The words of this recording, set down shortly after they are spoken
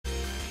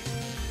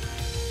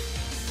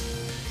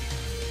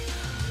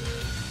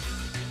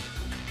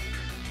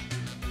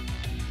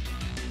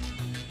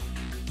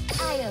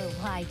I'll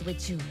ride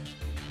with you.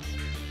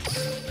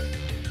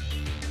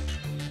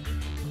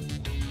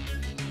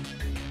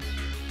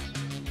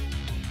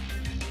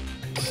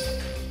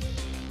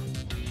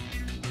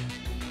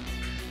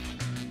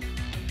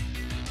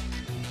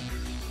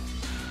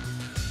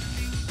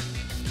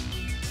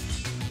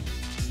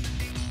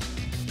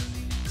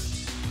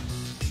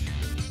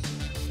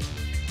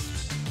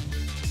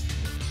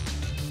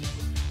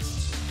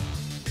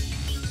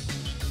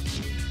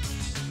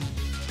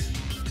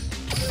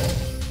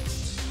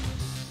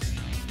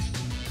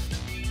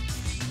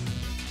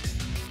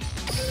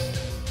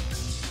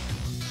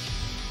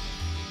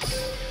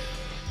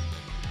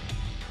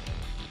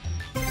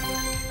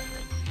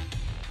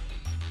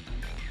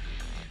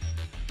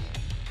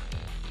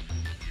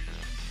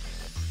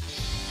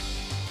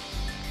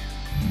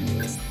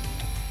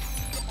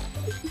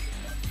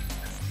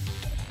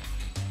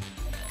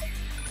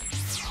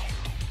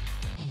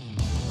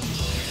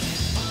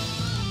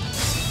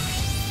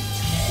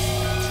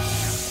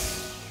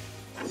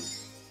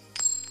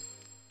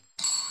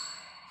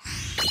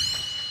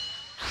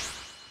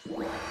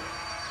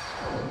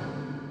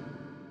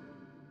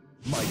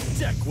 My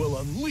deck will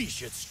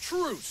unleash its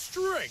true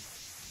strength!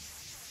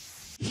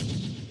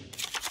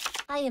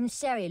 I am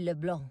Sherry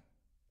LeBlanc.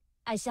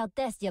 I shall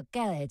test your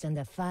courage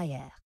under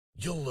fire.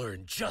 You'll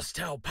learn just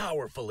how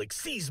powerful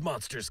Xyz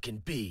monsters can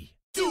be.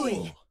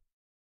 Duel!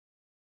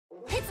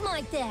 It's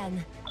my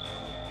turn!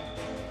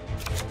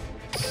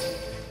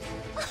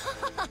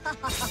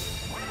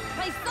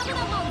 I summon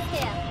a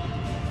monster!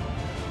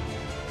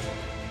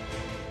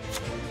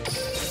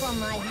 From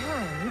my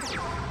hand,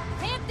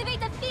 I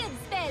activate a field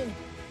spell!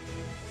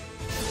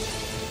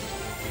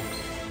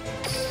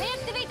 I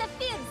activate a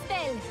field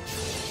spell!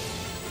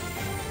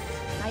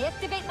 I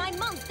activate my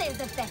monster's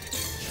effect!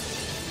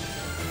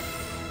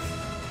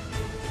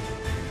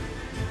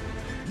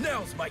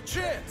 Now's my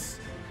chance!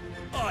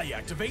 I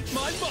activate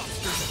my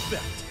monster's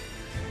effect!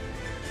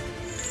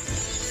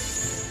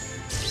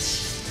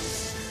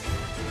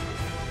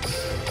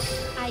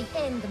 I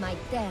end my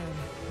turn.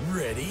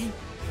 Ready?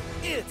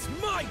 It's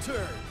my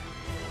turn!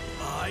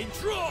 I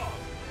draw!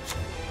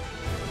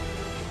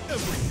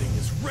 Everything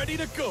is ready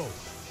to go!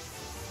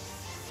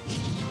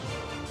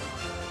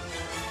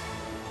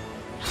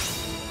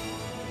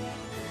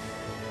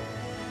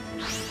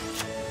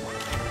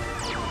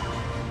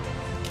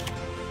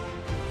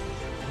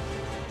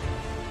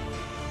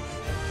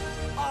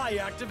 I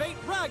activate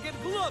Ragged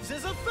Gloves'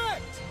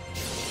 effect!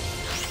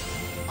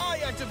 I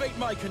activate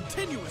my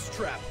continuous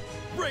trap,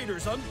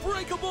 Raider's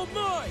Unbreakable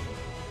Mind!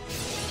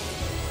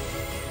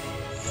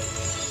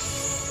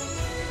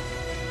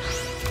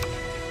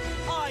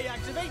 I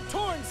activate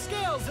Torn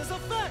Scales'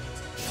 effect!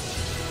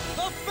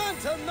 The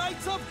Phantom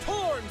Knights of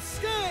Torn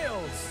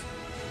Scales!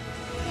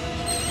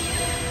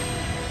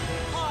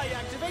 I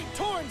activate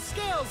Torn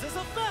Scales'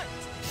 effect!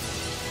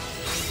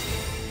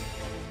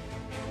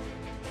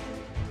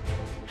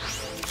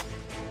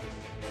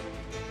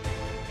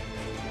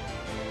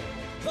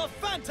 The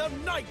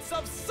Phantom Knights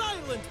of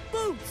Silent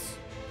Boots!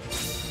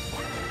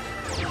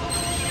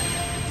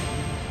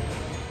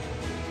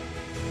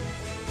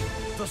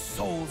 The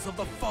souls of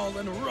the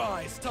fallen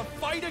rise to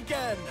fight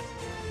again!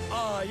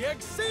 I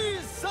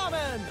Xyz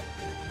summon!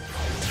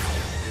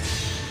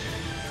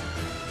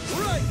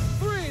 Right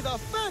 3, the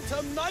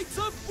Phantom Knights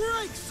of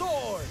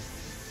Breaksword!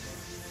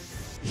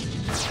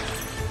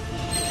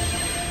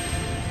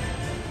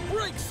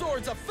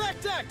 Breaksword's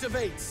effect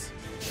activates!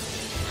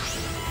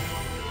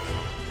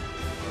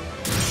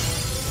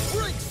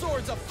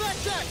 Breaksword's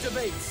effect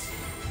activates!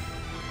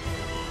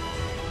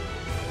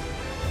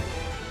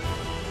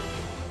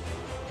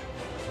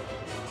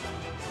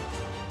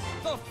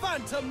 The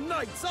Phantom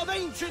Knights of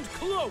Ancient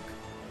Cloak!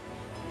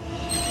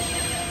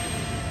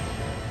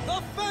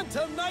 The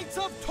Phantom Knights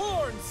of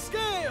Torn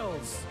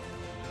Scales!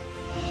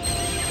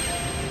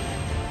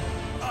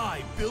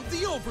 I build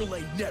the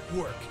overlay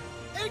network!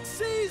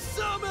 Xyz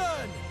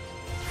summon!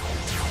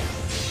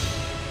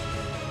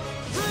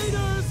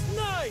 Raider's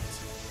Knight!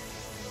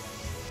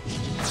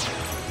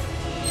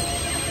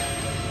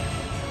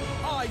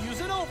 I use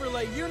an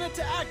overlay unit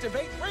to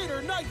activate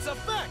Raider Knight's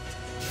effect!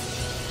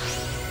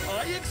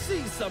 I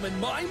Xyz summon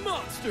my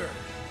monster!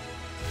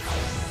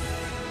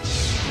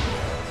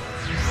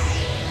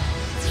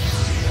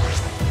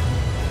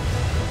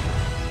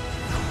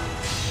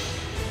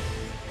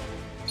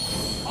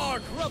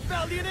 Arc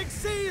Rebellion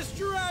Xyz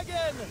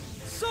Dragon!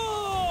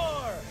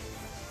 Soar!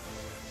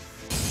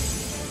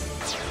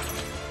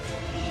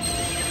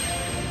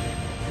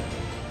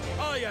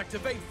 I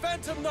activate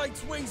Phantom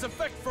Knight's Wings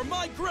effect from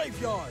my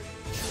graveyard!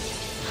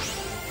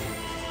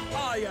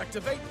 I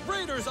activate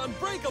Raider's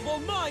Unbreakable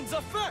Mind's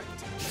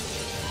effect!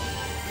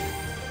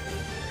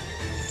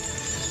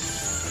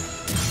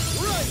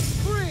 Right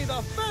 3,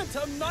 the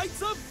Phantom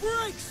Knights of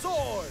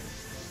Breaksword!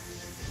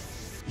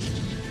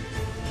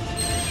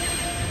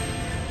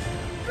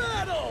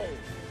 Battle!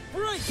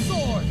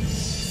 Breaksword!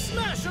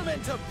 Smash him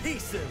into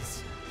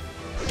pieces!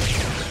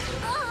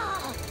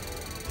 Ah!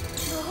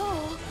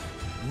 Oh!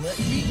 Let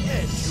me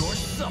end your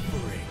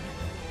suffering!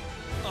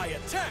 I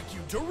attack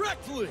you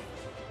directly!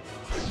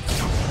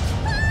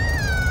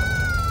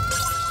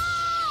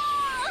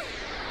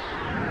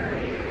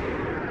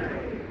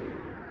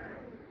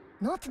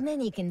 Not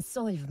many can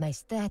solve my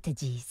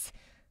strategies,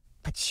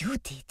 but you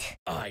did.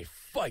 I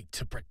fight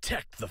to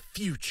protect the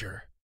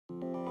future.